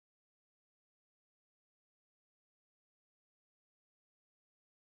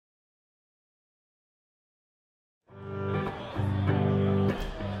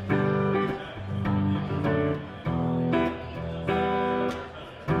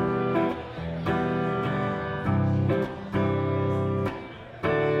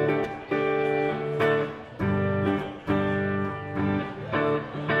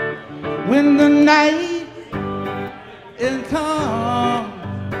when the night is come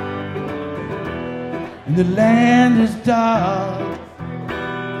and the land is dark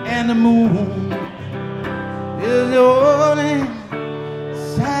and the moon is the only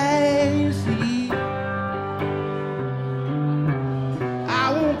sight you see. I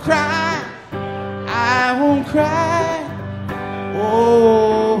won't cry, I won't cry,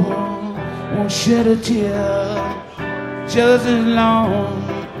 oh, won't shed a tear just as long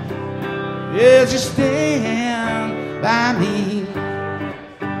as you stand by me.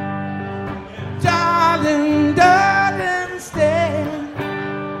 Darling, darling, stand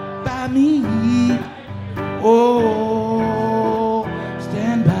by me. Oh,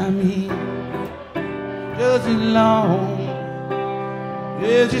 stand by me just as long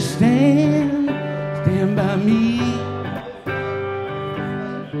as you stand by me.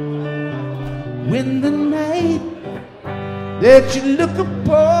 When the night that you look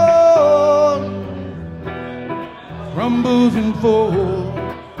upon crumbles and falls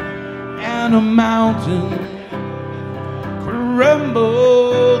and a mountain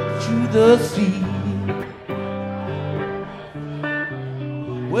crumbles to the sea,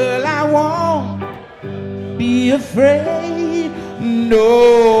 well, I won't be afraid.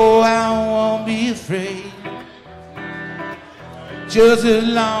 No, I won't be afraid. Just as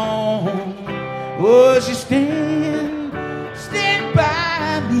long as you stand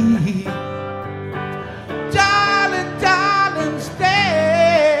by me. Darling, darling,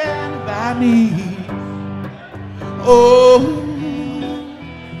 stand by me. Oh,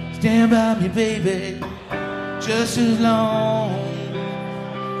 stand by me, baby. Just as long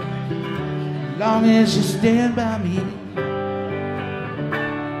as you stand by me.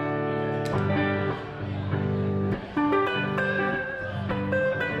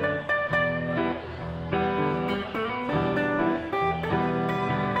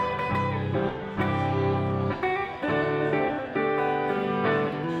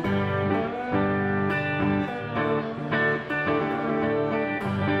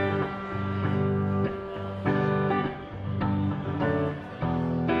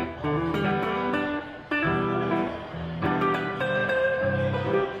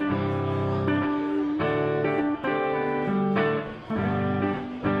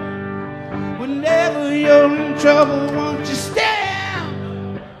 Whenever you're in trouble, won't you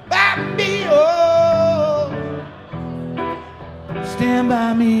stand by me? Oh, stand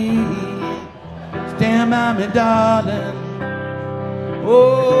by me, darling.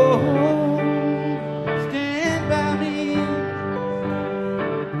 Oh, stand by me.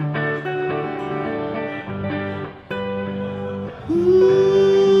 Ooh.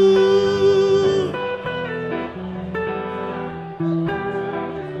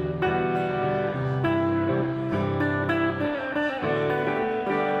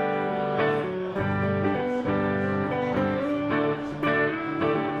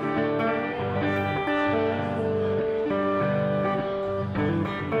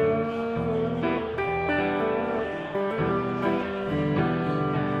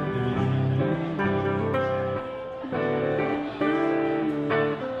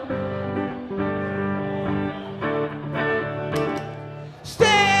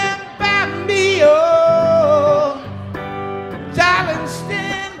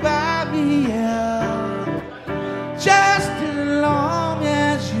 Just as long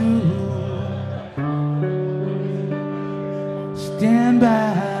as you stand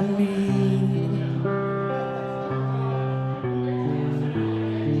by me.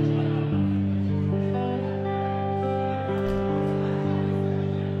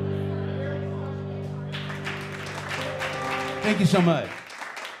 Thank you so much.